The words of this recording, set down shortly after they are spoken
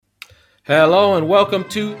Hello and welcome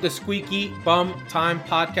to the Squeaky Bum Time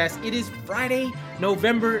Podcast. It is Friday,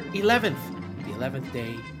 November 11th, the 11th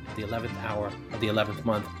day, the 11th hour of the 11th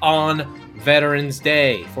month on Veterans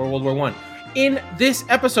Day for World War I. In this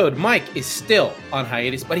episode, Mike is still on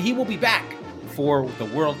hiatus, but he will be back for the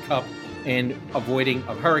World Cup and avoiding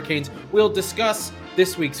of hurricanes. We'll discuss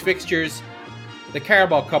this week's fixtures, the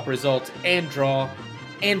Carabao Cup results and draw,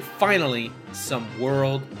 and finally, some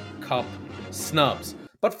World Cup snubs.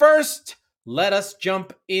 But first, let us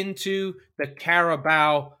jump into the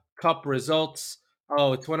Carabao Cup results.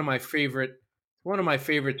 Oh, it's one of my favorite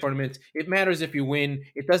tournaments. It matters if you win.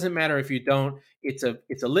 It doesn't matter if you don't. It's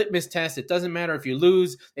a litmus test. It doesn't matter if you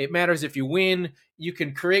lose. It matters if you win. You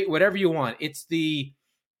can create whatever you want. It's the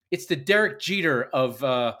Derek Jeter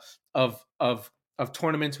of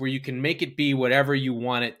tournaments where you can make it be whatever you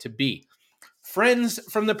want it to be. Friends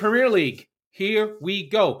from the Premier League, here we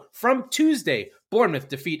go. From Tuesday, Bournemouth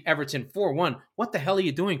defeat Everton 4-1. What the hell are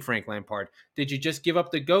you doing, Frank Lampard? Did you just give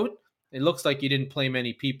up the GOAT? It looks like you didn't play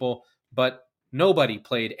many people, but nobody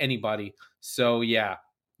played anybody. So, yeah,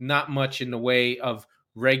 not much in the way of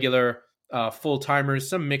regular full-timers,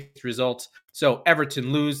 some mixed results. So,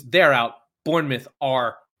 Everton lose. They're out. Bournemouth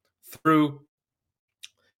are through.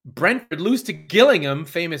 Brentford lose to Gillingham,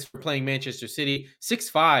 famous for playing Manchester City,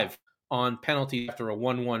 6-5 on penalty after a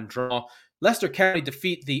 1-1 draw. Leicester County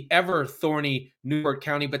defeat the ever-thorny Newport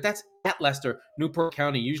County, but that's at Leicester. Newport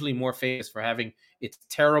County, usually more famous for having its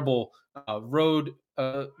terrible road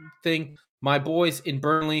thing. My boys in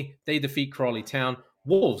Burnley, they defeat Crawley Town.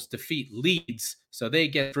 Wolves defeat Leeds, so they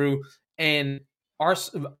get through. And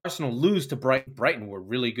Arsenal lose to Brighton. Brighton were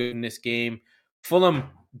really good in this game. Fulham,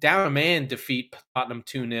 down a man, defeat Tottenham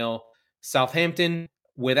 2-0. Southampton,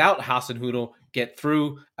 without Hasenhüttl, get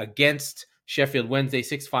through against Sheffield Wednesday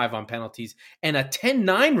 6-5 on penalties. And a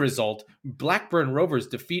 10-9 result. Blackburn Rovers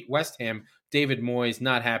defeat West Ham. David Moyes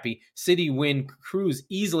not happy. City win, cruise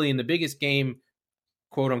easily in the biggest game,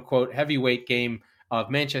 quote-unquote, heavyweight game of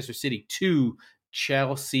Manchester City 2,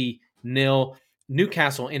 Chelsea 0.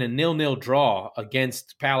 Newcastle in a 0-0 draw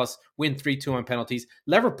against Palace, win 3-2 on penalties.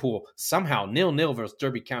 Liverpool somehow 0-0 versus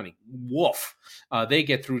Derby County. Woof. They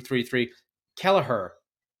get through 3-3. Kelleher,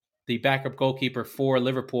 the backup goalkeeper for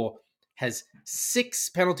Liverpool, has 6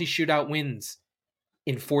 penalty shootout wins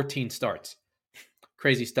in 14 starts.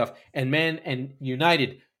 Crazy stuff. And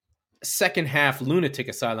United, second half lunatic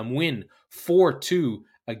asylum, win 4-2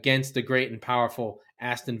 against the great and powerful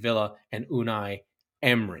Aston Villa and Unai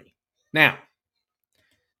Emery. Now,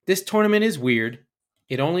 this tournament is weird.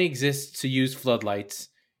 It only exists to use floodlights.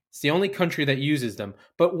 It's the only country that uses them.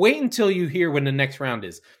 But wait until you hear when the next round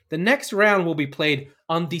is. The next round will be played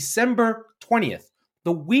on December 20th,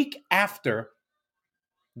 the week after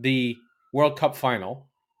the World Cup final.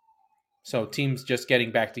 So teams just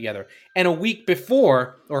getting back together. And a week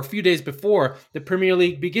before, or a few days before, the Premier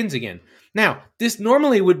League begins again. Now, this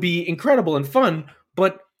normally would be incredible and fun,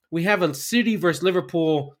 but we have a City versus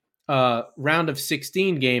Liverpool round of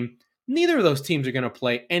 16 game. Neither of those teams are going to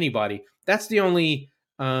play anybody. That's the only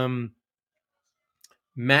matchup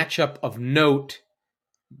of note.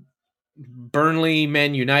 Burnley,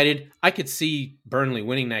 Man United. I could see Burnley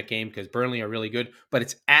winning that game because Burnley are really good, but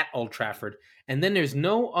it's at Old Trafford. And then there's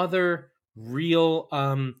no other real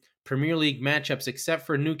Premier League matchups except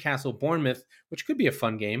for Newcastle Bournemouth, which could be a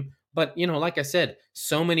fun game. But, like I said,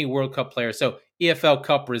 so many World Cup players. So EFL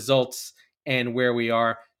Cup results and where we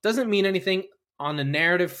are doesn't mean anything on the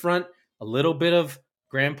narrative front. A little bit of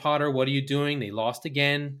Graham Potter, what are you doing? They lost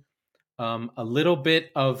again. A little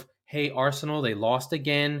bit of, hey, Arsenal, they lost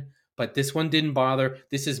again. But this one didn't bother.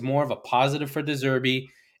 This is more of a positive for De Zerbi.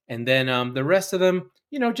 And then the rest of them,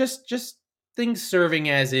 just things serving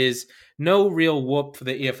as is. No real whoop for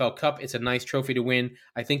the EFL Cup. It's a nice trophy to win.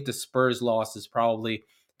 I think the Spurs loss is probably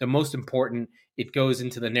the most important. It goes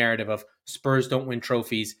into the narrative of Spurs don't win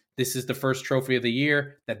trophies. This is the first trophy of the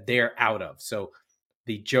year that they're out of. So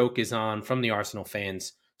the joke is on from the Arsenal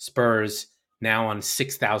fans. Spurs, now on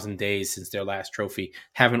 6,000 days since their last trophy,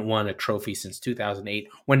 haven't won a trophy since 2008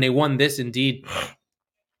 when they won this, indeed,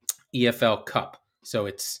 EFL Cup. So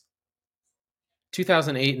it's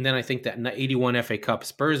 2008, and then I think that 81 FA Cup.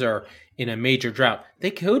 Spurs are in a major drought.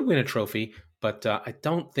 They could win a trophy, but I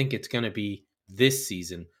don't think it's going to be this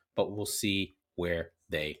season, but we'll see where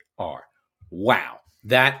they are. Wow.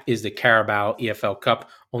 That is the Carabao EFL Cup,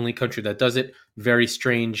 only country that does it. Very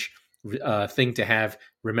strange thing to have.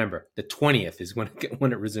 Remember, the 20th is when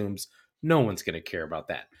it resumes. No one's going to care about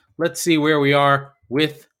that. Let's see where we are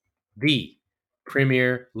with the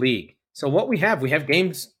Premier League. So what we have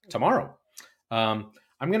games tomorrow. I'm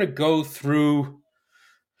going to go through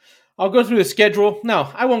I'll go through the schedule. No,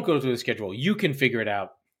 I won't go through the schedule. You can figure it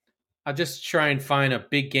out. I'll just try and find a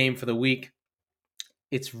big game for the week.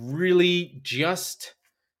 It's really just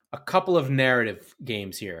a couple of narrative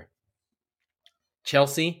games here.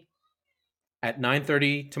 Chelsea at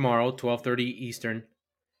 9:30 tomorrow, 12:30 Eastern,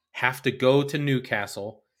 have to go to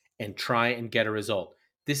Newcastle and try and get a result.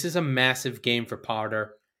 This is a massive game for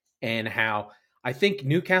Potter and how I think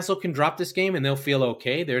Newcastle can drop this game and they'll feel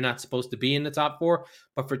okay. They're not supposed to be in the top 4,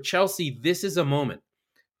 but for Chelsea, this is a moment.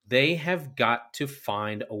 They have got to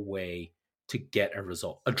find a way to get a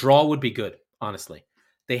result. A draw would be good, honestly.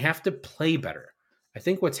 They have to play better. I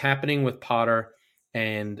think what's happening with Potter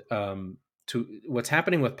and what's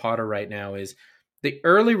happening with Potter right now is the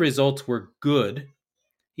early results were good.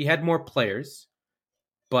 He had more players,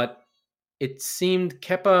 but it seemed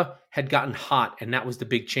Kepa had gotten hot, and that was the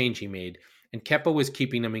big change he made. And Kepa was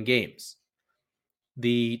keeping them in games.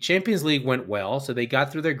 The Champions League went well, so they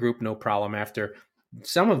got through their group no problem after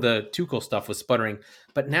some of the Tuchel stuff was sputtering.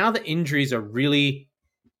 But now the injuries are really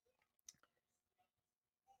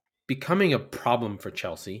becoming a problem for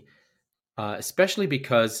Chelsea, especially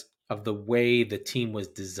because of the way the team was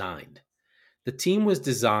designed. The team was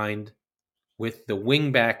designed with the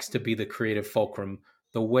wing backs to be the creative fulcrum,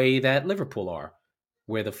 the way that Liverpool are,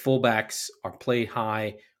 where the fullbacks are play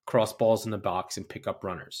high, cross balls in the box, and pick up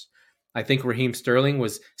runners. I think Raheem Sterling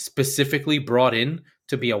was specifically brought in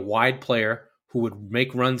to be a wide player who would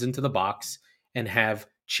make runs into the box and have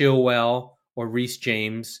Chilwell or Reece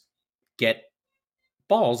James get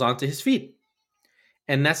balls onto his feet.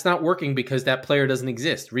 And that's not working because that player doesn't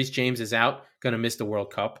exist. Reece James is out, going to miss the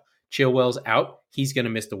World Cup. Chilwell's out, he's going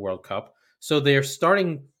to miss the World Cup. So they're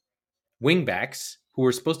starting wingbacks who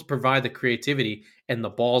are supposed to provide the creativity and the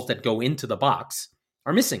balls that go into the box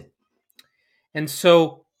are missing. And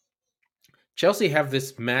so Chelsea have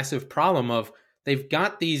this massive problem of they've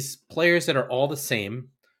got these players that are all the same,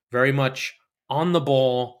 very much on the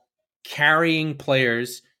ball, carrying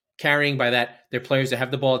players, carrying by that, they're players that have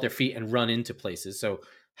the ball at their feet and run into places. So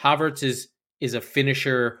Havertz is a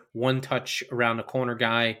finisher, one touch around the corner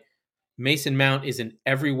guy. Mason Mount is an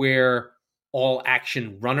everywhere, all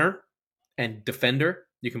action runner and defender.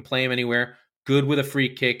 You can play him anywhere. Good with a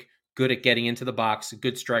free kick, good at getting into the box,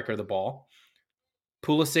 good striker of the ball.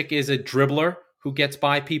 Pulisic is a dribbler who gets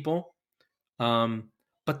by people,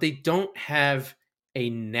 but they don't have a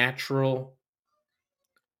natural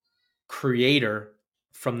creator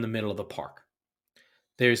from the middle of the park.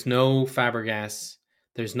 There's no Fabregas,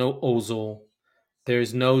 there's no Ozil,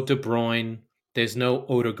 there's no De Bruyne, there's no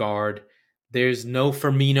Odegaard, there's no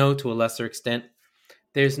Firmino to a lesser extent.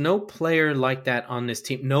 There's no player like that on this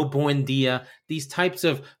team. No Buendia. These types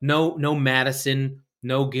of no Madison,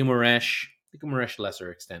 no Guimaraes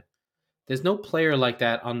lesser extent. There's no player like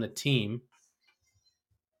that on the team.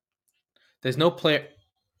 There's no player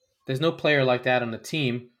like that on the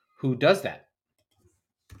team who does that.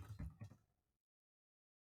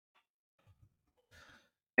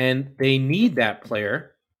 And they need that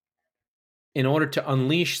player in order to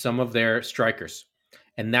unleash some of their strikers.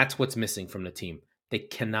 And that's what's missing from the team. They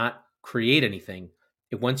cannot create anything.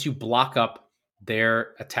 Once you block up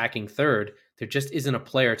their attacking third, there just isn't a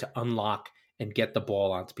player to unlock and get the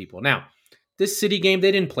ball onto people. Now, this City game,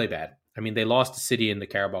 they didn't play bad. I mean, they lost to City in the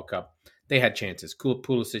Carabao Cup. They had chances.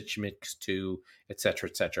 Pulisic mixed two, etc.,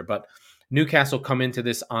 etc. But Newcastle come into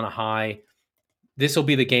this on a high. This will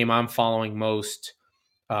be the game I'm following most.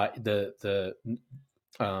 The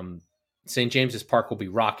St. James's Park will be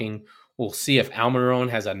rocking. We'll see if Almiron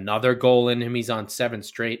has another goal in him. He's on 7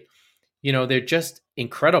 straight. You know, they're just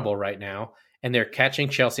incredible right now, and they're catching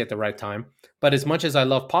Chelsea at the right time. But as much as I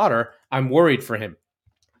love Potter, I'm worried for him.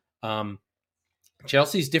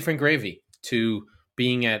 Chelsea's different gravy to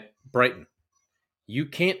being at Brighton. You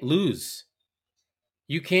can't lose.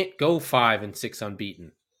 You can't go 5-6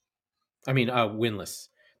 unbeaten. I mean, winless.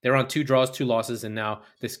 They're on 2 draws, 2 losses, and now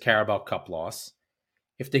this Carabao Cup loss.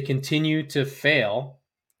 If they continue to fail,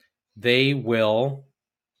 they will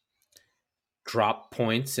drop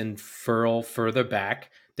points and furl further back.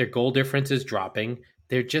 Their goal difference is dropping.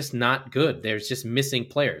 They're just not good. There's just missing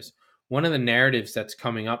players. One of the narratives that's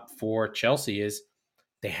coming up for Chelsea is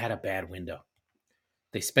they had a bad window.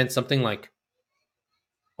 They spent something like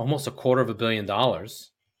almost $250 million,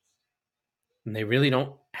 and they really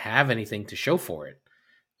don't have anything to show for it.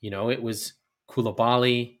 You know, it was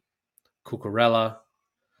Koulibaly, Cucurella.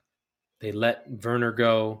 They let Werner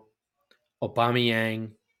go,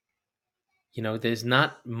 Aubameyang. You know, there's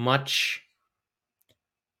not much.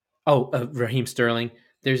 Raheem Sterling.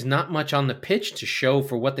 There's not much on the pitch to show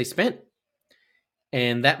for what they spent.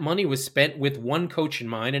 And that money was spent with one coach in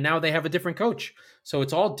mind, and now they have a different coach. So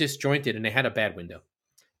it's all disjointed, and they had a bad window.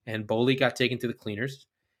 And Bowley got taken to the cleaners.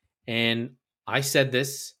 And I said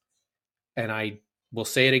this, and I will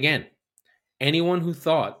say it again. Anyone who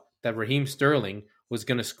thought that Raheem Sterling was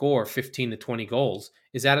going to score 15 to 20 goals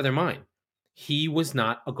is out of their mind. He was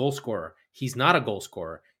not a goal scorer. He's not a goal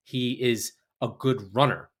scorer. He is a good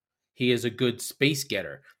runner. He is a good space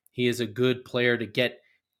getter. He is a good player to get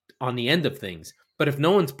on the end of things. But if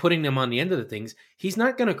no one's putting him on the end of the things, he's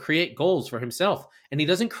not going to create goals for himself. And he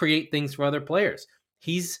doesn't create things for other players.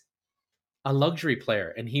 He's a luxury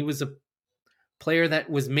player, and he was a player that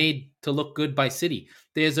was made to look good by City.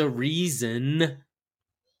 There's a reason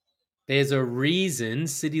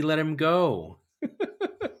City let him go.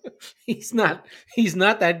 he's not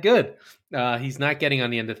that good. He's not getting on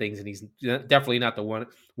the end of things, and he's definitely not the one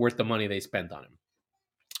worth the money they spent on him.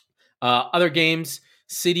 Other games,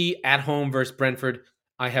 City at home versus Brentford.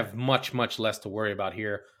 I have much less to worry about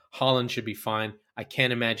here. Holland should be fine. I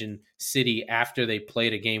can't imagine City, after they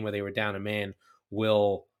played a game where they were down a man,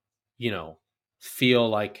 will, feel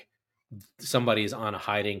like somebody is on a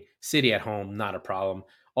hiding. City at home, not a problem.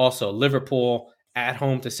 Also, Liverpool at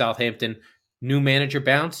home to Southampton. New manager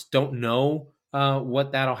bounce. Don't know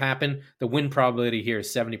what that'll happen. The win probability here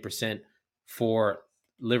is 70% for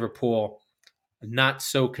Liverpool. Not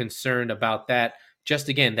so concerned about that. Just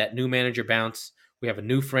again, that new manager bounce. We have a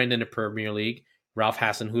new friend in the Premier League. Ralph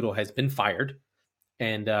Hasenhüttl has been fired.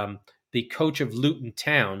 And the coach of Luton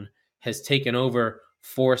Town has taken over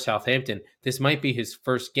for Southampton. This might be his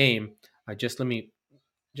first game. Let me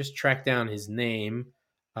track down his name.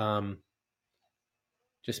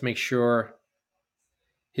 Just make sure.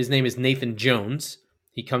 His name is Nathan Jones.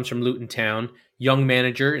 He comes from Luton Town. Young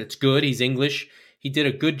manager. It's good. He's English. He did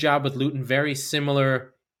a good job with Luton. Very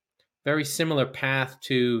similar path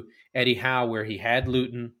to Eddie Howe, where he had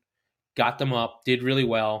Luton, got them up, did really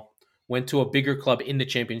well, went to a bigger club in the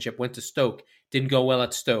Championship, went to Stoke, didn't go well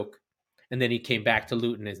at Stoke, and then he came back to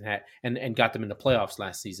Luton and got them in the playoffs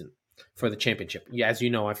last season for the Championship. Yeah, as you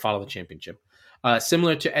know, I follow the Championship.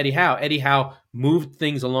 Similar to Eddie Howe. Eddie Howe moved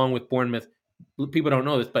things along with Bournemouth. People don't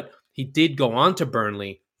know this, but he did go on to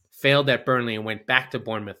Burnley, failed at Burnley, and went back to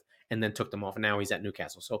Bournemouth, and then took them off. And now he's at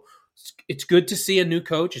Newcastle. So it's good to see a new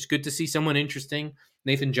coach. It's good to see someone interesting.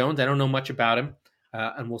 Nathan Jones, I don't know much about him,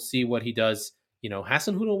 and we'll see what he does.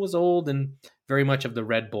 Hasenhüttl was old and very much of the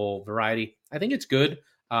Red Bull variety. I think it's good.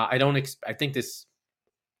 I think this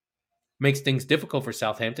makes things difficult for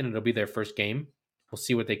Southampton. It'll be their first game. We'll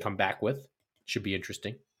see what they come back with. Should be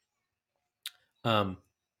interesting. Should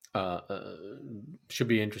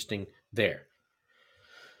be interesting there.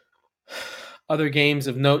 Other games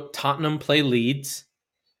of note, Tottenham play Leeds.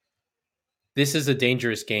 This is a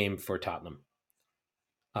dangerous game for Tottenham.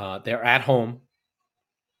 They're at home.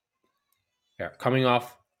 They're coming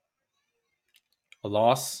off a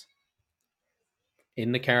loss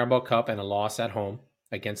in the Carabao Cup and a loss at home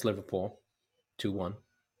against Liverpool, 2-1.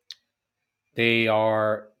 They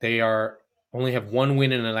only have one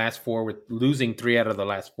win in the last four, with losing 3 out of the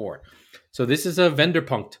last 4. So this is a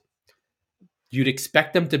Wendepunkt. You'd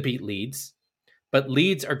expect them to beat Leeds, but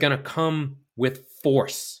Leeds are going to come with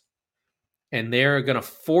force, and they're going to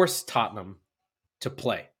force Tottenham to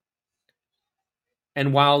play.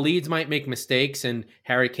 And while Leeds might make mistakes and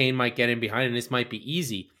Harry Kane might get in behind, and this might be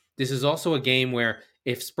easy, this is also a game where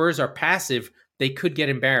if Spurs are passive, they could get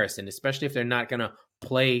embarrassed, and especially if they're not going to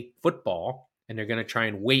play football and they're going to try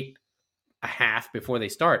and wait a half before they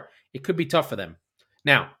start, it could be tough for them.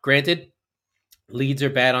 Now, granted, Leeds are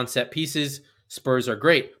bad on set pieces, Spurs are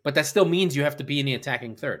great, but that still means you have to be in the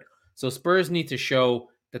attacking third. So Spurs need to show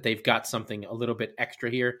that they've got something a little bit extra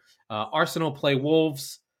here. Arsenal play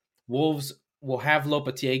Wolves. Wolves will have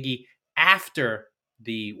Lopetegui after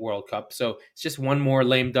the World Cup, so it's just one more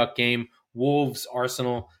lame duck game. Wolves,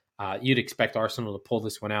 Arsenal. You'd expect Arsenal to pull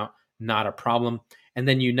this one out, not a problem. And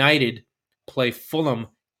then United play Fulham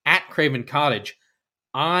at Craven Cottage.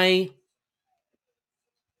 I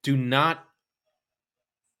do not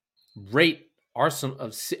rate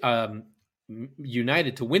Arsenal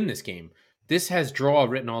United to win this game. This has draw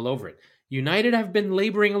written all over it. United have been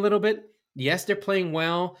laboring a little bit. Yes, they're playing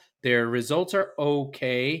well. Their results are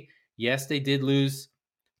okay. Yes, they did lose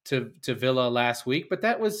to Villa last week, but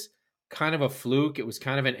that was kind of a fluke. It was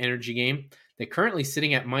kind of an energy game. They're currently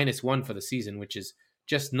sitting at -1 for the season, which is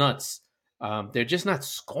just nuts. They're just not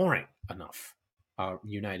scoring enough,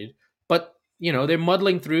 United. But, they're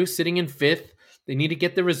muddling through, sitting in 5th. They need to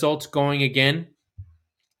get the results going again.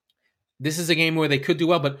 This is a game where they could do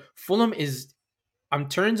well, but Fulham is, on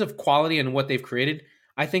terms of quality and what they've created,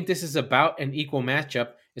 I think this is about an equal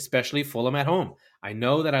matchup, especially Fulham at home. I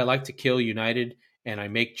know that I like to kill United and I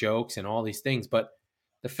make jokes and all these things, but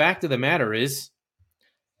the fact of the matter is,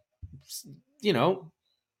 you know,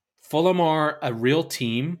 Fulham are a real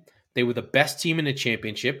team. They were the best team in the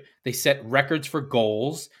championship. They set records for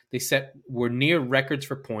goals. Were near records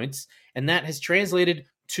for points, and that has translated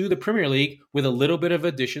to the Premier League with a little bit of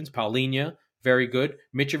additions. Paulinho, very good.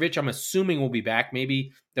 Mitrovic, I'm assuming will be back.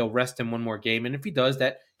 Maybe they'll rest him one more game, and if he does,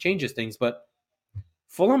 that changes things. But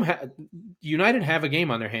United have a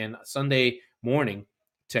game on their hand Sunday morning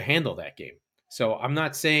to handle that game. So I'm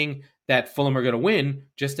not saying that Fulham are going to win,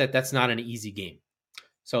 just that that's not an easy game.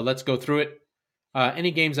 So let's go through it.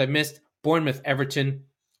 Any games I've missed? Bournemouth, Everton,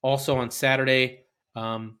 also on Saturday.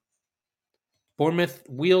 Bournemouth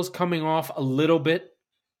wheels coming off a little bit.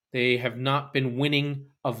 They have not been winning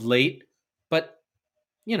of late, but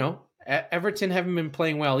Everton haven't been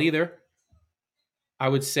playing well either. I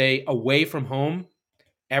would say away from home,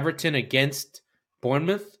 Everton against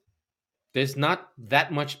Bournemouth, there's not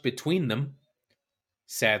that much between them,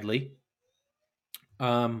 sadly.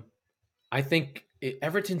 I think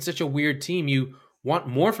Everton's such a weird team. You want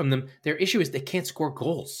more from them. Their issue is they can't score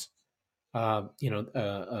goals. Mopay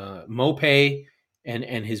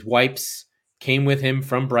and his wipes came with him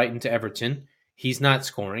from Brighton to Everton. He's not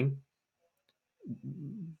scoring.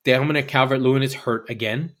 Dominic Calvert-Lewin is hurt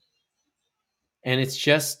again. And it's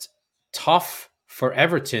just tough for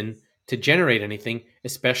Everton to generate anything,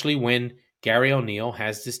 especially when Gary O'Neill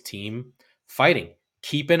has this team fighting.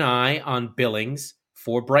 Keep an eye on Billings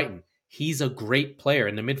for Brighton. He's a great player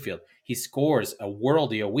in the midfield. He scores a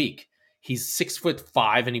worldie a week. He's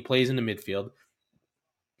 6'5" and he plays in the midfield.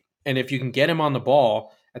 And if you can get him on the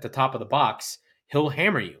ball at the top of the box, he'll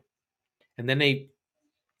hammer you. And then they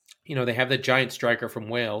have the giant striker from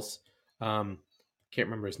Wales. Can't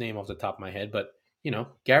remember his name off the top of my head, but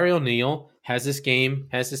Gary O'Neill has this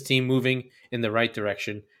team moving in the right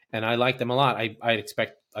direction, and I like them a lot. I'd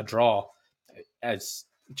expect a draw as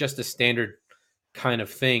just a standard kind of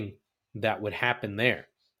thing that would happen there.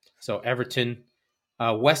 So Everton,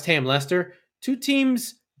 West Ham, Leicester, two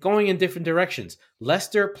teams going in different directions.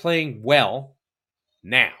 Leicester playing well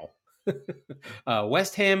now.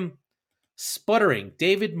 West Ham sputtering.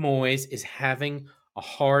 David Moyes is having a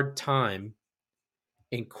hard time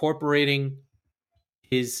incorporating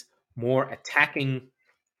his more attacking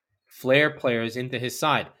flair players into his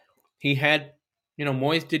side. He had,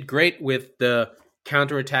 Moyes did great with the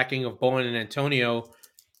counterattacking of Bowen and Antonio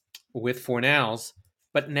with Fornals,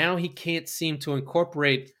 but now he can't seem to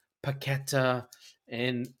incorporate Paqueta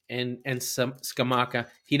and some Scamacca.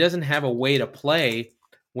 He doesn't have a way to play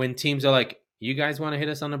when teams are like, you guys want to hit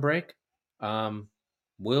us on the break?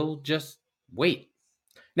 We'll just wait.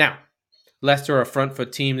 Now, Leicester are a front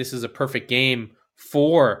foot team. This is a perfect game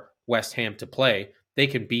for West Ham to play. They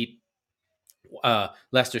can beat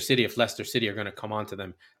Leicester City if Leicester City are going to come onto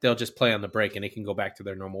them. They'll just play on the break and they can go back to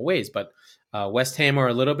their normal ways. But West Ham are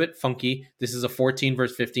a little bit funky. This is a 14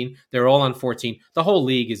 versus 15. They're all on 14. The whole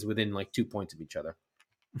league is within like 2 points of each other.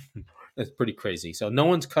 That's pretty crazy. So no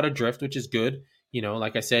one's cut adrift, which is good.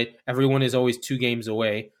 Like I said, everyone is always 2 games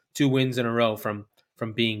away, 2 wins in a row from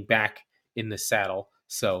being back in the saddle.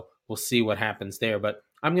 So we'll see what happens there. But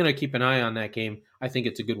I'm going to keep an eye on that game. I think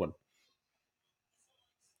it's a good one.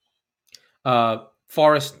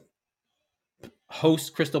 Forest hosts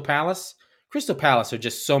Crystal Palace. Crystal Palace are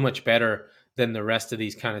just so much better than the rest of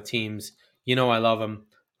these kind of teams. I love them.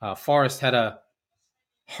 Forest had a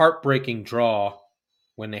heartbreaking draw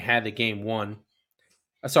when they had the game won.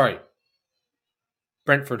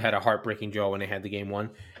 Brentford had a heartbreaking draw when they had the game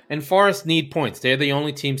won. And Forest need points. They're the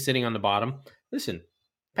only team sitting on the bottom. Listen,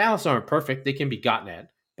 Palace aren't perfect. They can be gotten at.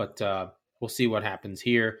 But we'll see what happens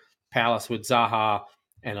here. Palace with Zaha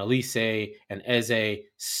and Elise and Eze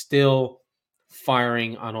still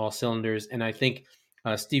firing on all cylinders. And I think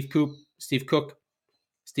Steve Cooper? Is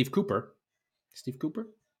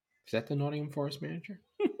that the Nottingham Forest manager?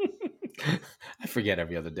 I forget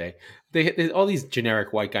every other day. They all these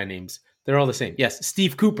generic white guy names. They're all the same. Yes,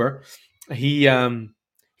 Steve Cooper. He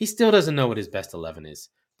still doesn't know what his best 11 is.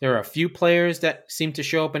 There are a few players that seem to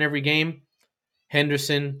show up in every game.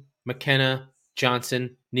 Henderson, McKenna,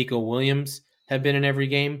 Johnson, Nico Williams have been in every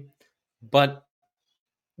game. But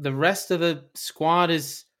the rest of the squad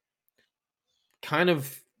is kind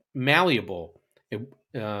of malleable.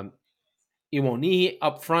 Iwoni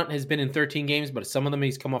up front has been in 13 games, but some of them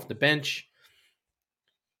he's come off the bench.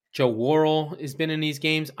 Joe Worrell has been in these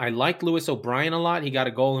games. I like Lewis O'Brien a lot. He got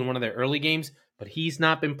a goal in one of their early games, but he's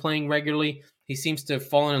not been playing regularly. He seems to have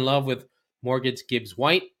fallen in love with Morgan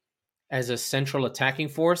Gibbs-White as a central attacking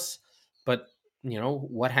force. But,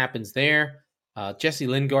 what happens there? Jesse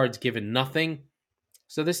Lingard's given nothing.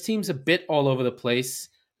 So this team's a bit all over the place.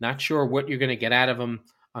 Not sure what you're going to get out of them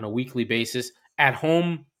on a weekly basis. At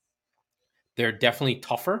home, they're definitely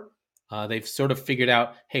tougher. They've sort of figured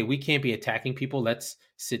out, hey, we can't be attacking people. Let's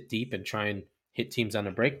sit deep and try and hit teams on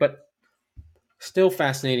the break. But still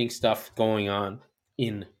fascinating stuff going on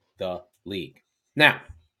in the league. Now,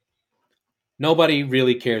 nobody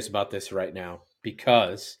really cares about this right now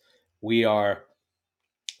because we are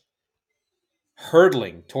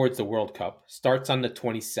hurtling towards the World Cup. Starts on the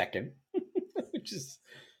 22nd, which is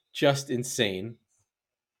just insane.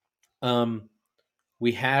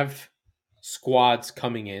 We have squads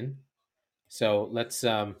coming in. So let's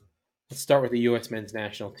start with the U.S. men's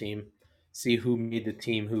national team. See who made the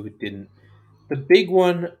team, who didn't. The big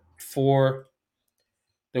one for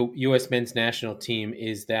the U.S. men's national team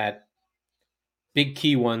is that big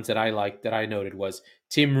key ones that I liked that I noted was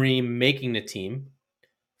Tim Ream making the team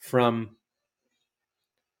from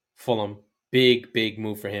Fulham. Big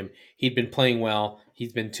move for him. He'd been playing well.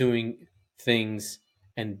 He's been doing things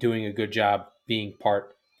and doing a good job being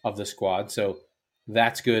part of the squad. So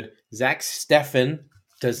that's good. Zach Steffen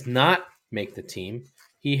does not make the team.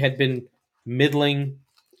 He had been middling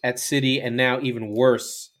at City and now even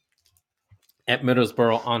worse at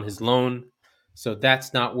Middlesbrough on his loan. So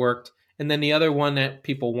that's not worked. And then the other one that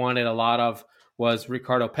people wanted a lot of was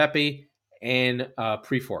Ricardo Pepe and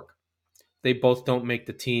Prefork. They both don't make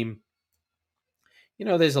the team.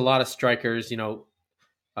 There's a lot of strikers.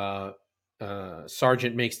 Uh,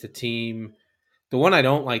 Sargent makes the team. The one I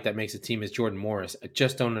don't like that makes the team is Jordan Morris. I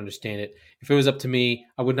just don't understand it. If it was up to me,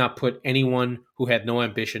 I would not put anyone who had no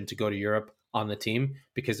ambition to go to Europe on the team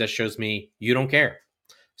because that shows me you don't care.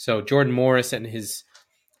 So Jordan Morris and his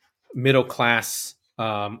middle class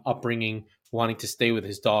upbringing, wanting to stay with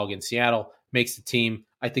his dog in Seattle, makes the team.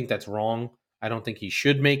 I think that's wrong. I don't think he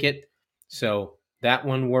should make it. So that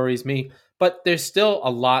one worries me. But there's still a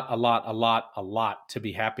lot to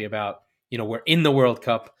be happy about. We're in the World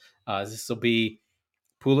Cup. This will be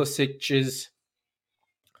Pulisic's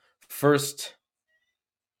first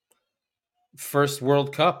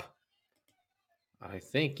World Cup. I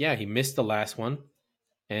think, yeah, he missed the last one.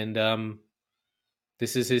 And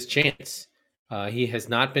this is his chance. He has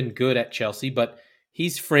not been good at Chelsea, but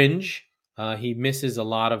he's fringe. He misses a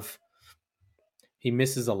lot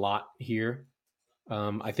here.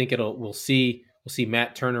 I think we'll see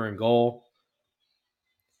Matt Turner in goal.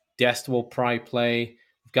 Dest will probably play.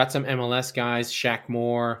 We've got some MLS guys: Shaq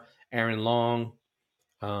Moore, Aaron Long.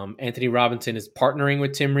 Anthony Robinson is partnering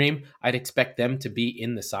with Tim Ream. I'd expect them to be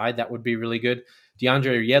in the side. That would be really good.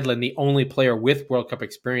 DeAndre Yedlin, the only player with World Cup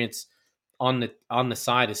experience on the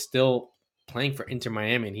side, is still playing for Inter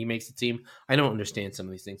Miami, and he makes the team. I don't understand some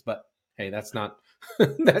of these things, but hey, that's not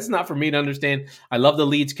that's not for me to understand. I love the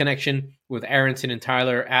Leeds connection with Aronson and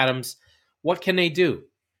Tyler Adams. What can they do?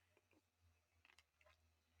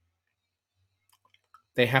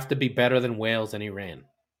 They have to be better than Wales and Iran.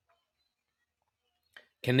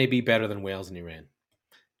 Can they be better than Wales and Iran?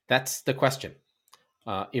 That's the question.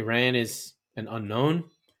 Iran is an unknown.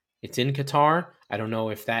 It's in Qatar. I don't know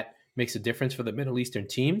if that makes a difference for the Middle Eastern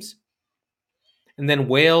teams. And then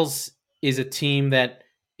Wales is a team that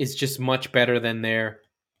is just much better than their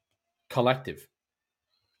collective.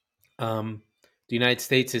 The United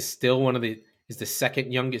States is still is the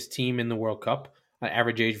second youngest team in the World Cup,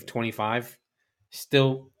 average age of 25.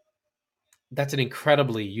 Still, that's an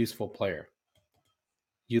incredibly youthful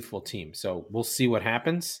team. So we'll see what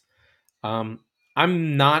happens. I'm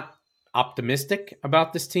not optimistic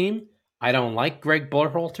about this team. I don't like Greg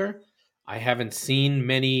Berhalter. I haven't seen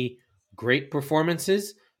many great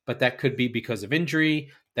performances, but that could be because of injury.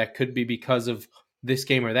 That could be because of this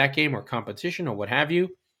game or that game or competition or what have you.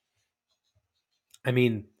 I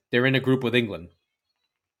mean, they're in a group with England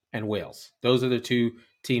and Wales. Those are the two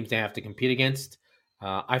teams they have to compete against.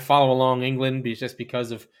 I follow along England just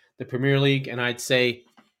because of the Premier League, and I'd say,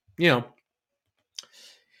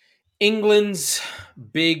 England's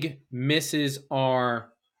big misses are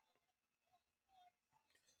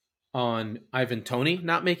on Ivan Toney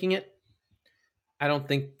not making it.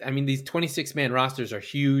 These 26-man rosters are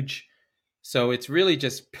huge. So it's really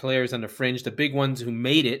just players on the fringe. The big ones who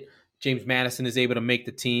made it, James Maddison is able to make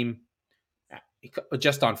the team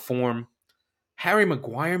just on form. Harry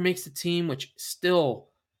Maguire makes the team, which still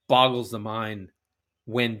boggles the mind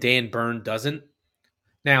when Dan Burn doesn't.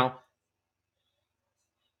 Now,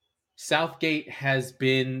 Southgate has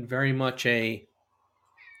been very much a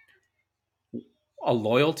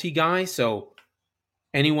loyalty guy, so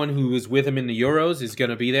anyone who was with him in the Euros is going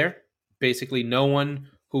to be there. Basically, no one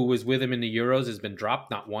who was with him in the Euros has been dropped,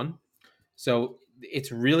 not one. So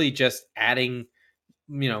it's really just adding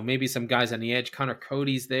maybe some guys on the edge. Connor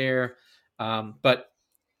Cody's there. But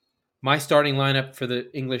my starting lineup for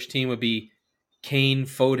the English team would be Kane,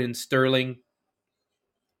 Foden, Sterling.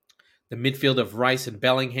 The midfield of Rice and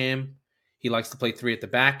Bellingham. He likes to play three at the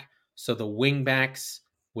back. So the wing backs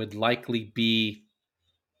would likely be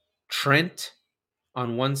Trent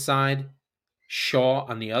on one side, Shaw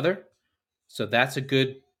on the other. So that's a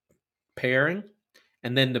good pairing.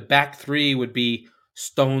 And then the back three would be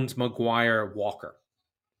Stones, Maguire, Walker.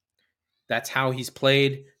 That's how he's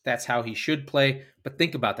played. That's how he should play. But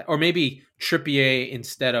think about that. Or maybe Trippier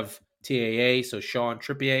instead of TAA. So Shaw and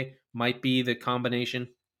Trippier might be the combination.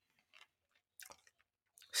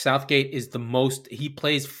 Southgate is the most. He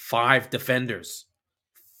plays 5 defenders.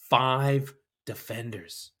 5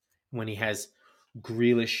 defenders when he has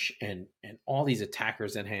Grealish and all these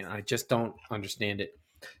attackers in hand. I just don't understand it.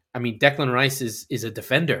 I mean, Declan Rice is a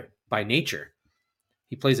defender by nature.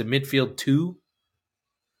 He plays a midfield 2.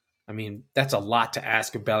 I mean, that's a lot to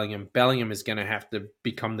ask of Bellingham. Bellingham is going to have to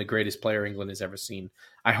become the greatest player England has ever seen.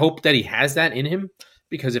 I hope that he has that in him,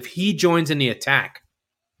 because if he joins in the attack,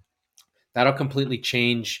 that'll completely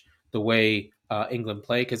change the way England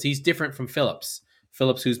play, because he's different from Phillips.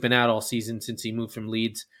 Phillips, who's been out all season since he moved from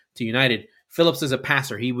Leeds to United. Phillips is a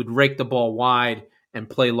passer. He would rake the ball wide and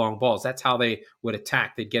play long balls. That's how they would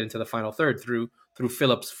attack. They'd get into the final third through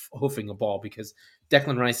Phillips hoofing a ball, because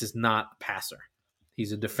Declan Rice is not a passer.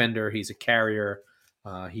 He's a defender. He's a carrier.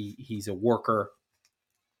 He's a worker.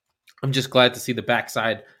 I'm just glad to see the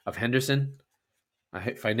backside of Henderson.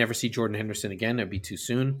 If I never see Jordan Henderson again, it'd be too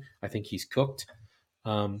soon. I think he's cooked.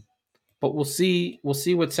 But we'll see. We'll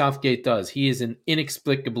see what Southgate does. He is an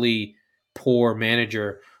inexplicably poor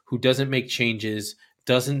manager who doesn't make changes,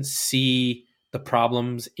 doesn't see the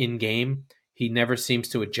problems in game. He never seems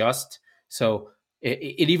to adjust. So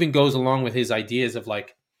it even goes along with his ideas of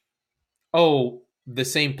like, oh, the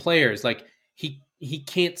same players. Like he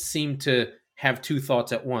can't seem to have 2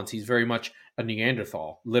 thoughts at once. He's very much a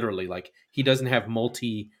Neanderthal, literally. Like, he doesn't have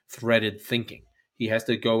multi-threaded thinking. He has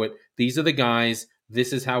to go at, these are the guys,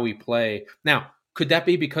 this is how we play. Now, could that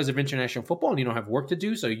be because of international football and you don't have work to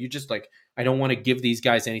do? So you just like, I don't want to give these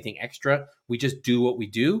guys anything extra. We just do what we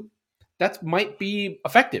do. That might be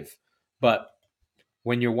effective. But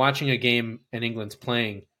when you're watching a game and England's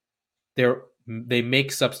playing, they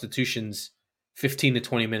make substitutions 15 to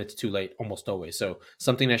 20 minutes too late, almost always. So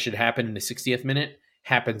something that should happen in the 60th minute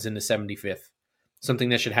happens in the 75th. Something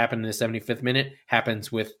that should happen in the 75th minute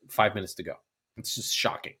happens with 5 minutes to go. It's just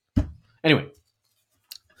shocking. Anyway,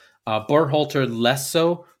 Berhalter less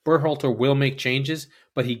so. Berhalter will make changes,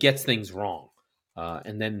 but he gets things wrong.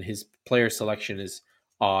 And then his player selection is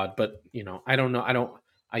odd. But, I don't know.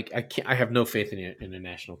 I can't. I have no faith in the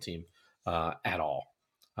national team at all.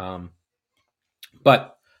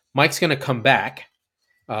 But Mike's going to come back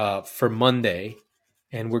for Monday,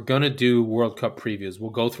 and we're going to do World Cup previews.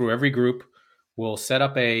 We'll go through every group. We'll set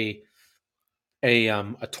up a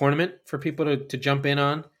tournament for people to jump in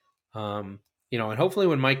on. And hopefully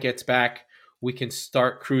when Mike gets back, we can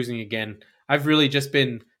start cruising again. I've really just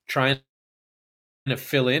been trying to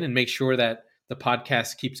fill in and make sure that the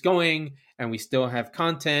podcast keeps going and we still have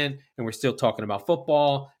content and we're still talking about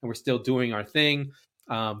football and we're still doing our thing.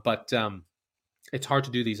 But it's hard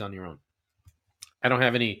to do these on your own. I don't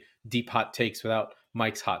have any deep hot takes without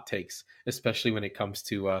Mike's hot takes, especially when it comes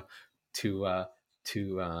to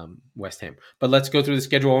West Ham. But let's go through the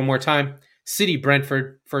schedule one more time. City,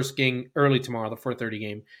 Brentford, first game early tomorrow, the 4:30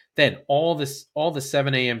 game. Then all the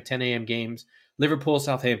 7 a.m., 10 a.m. games. Liverpool,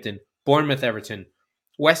 Southampton, Bournemouth, Everton,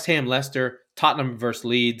 West Ham, Leicester, Tottenham versus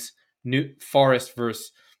Leeds, New Forest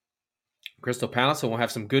versus Crystal Palace. So we'll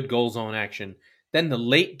have some good goal zone action. Then the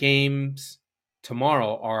late games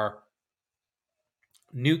tomorrow are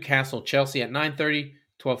Newcastle, Chelsea at 9:30,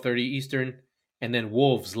 12:30 Eastern, and then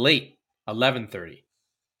Wolves late, 11:30.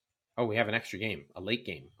 Oh, we have an extra game, a late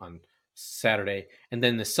game on Saturday. And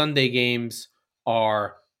then the Sunday games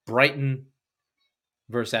are Brighton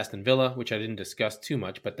versus Aston Villa, which I didn't discuss too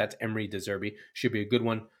much, but that's Emery De Zerbi. Should be a good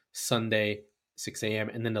one. Sunday, 6 a.m.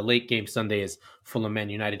 And then the late game Sunday is Fulham Man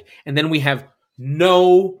United. And then we have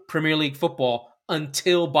no Premier League football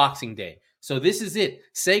until Boxing Day. So this is it.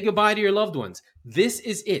 Say goodbye to your loved ones. This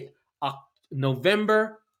is it.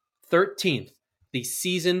 November 13th, the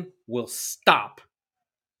season will stop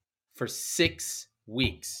for 6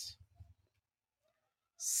 weeks.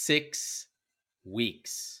 6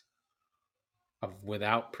 weeks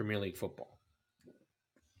without Premier League football.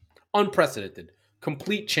 Unprecedented.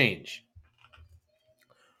 Complete change.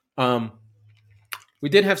 We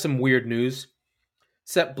did have some weird news.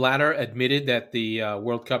 Sepp Blatter admitted that the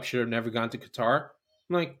World Cup should have never gone to Qatar.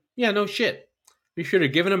 I'm like, yeah, no shit. You should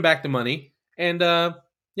have given him back the money and,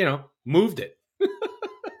 moved it.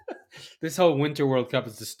 This whole Winter World Cup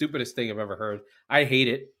is the stupidest thing I've ever heard. I hate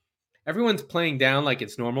it. Everyone's playing down like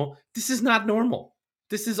it's normal. This is not normal.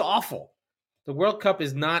 This is awful. The World Cup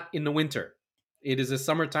is not in the winter. It is a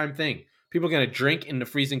summertime thing. People are going to drink in the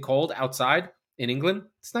freezing cold outside in England.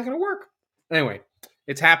 It's not going to work. Anyway,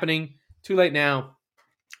 it's happening. Too late now.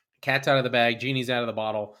 Cat's out of the bag. Genie's out of the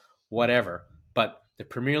bottle. Whatever. But the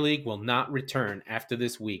Premier League will not return after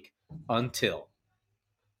this week until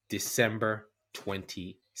December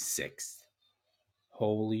 26th.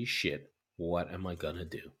 Holy shit. What am I going to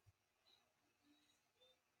do?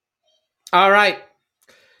 All right.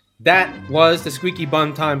 That was the Squeaky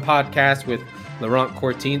Bun Time podcast with Laurent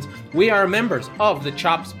Courtines. We are members of the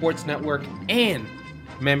Chop Sports Network and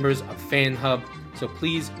members of Fan Hub. So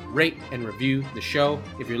please rate and review the show.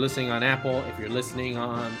 If you're listening on Apple, if you're listening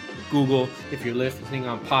on Google, if you're listening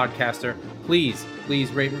on Podcaster, please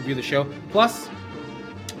rate and review the show. Plus,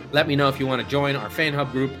 let me know if you want to join our Fan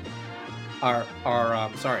Hub group, our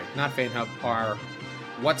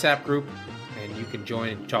WhatsApp group, and you can join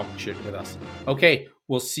and talk shit with us. Okay,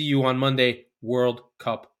 we'll see you on Monday. World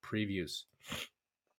Cup previews.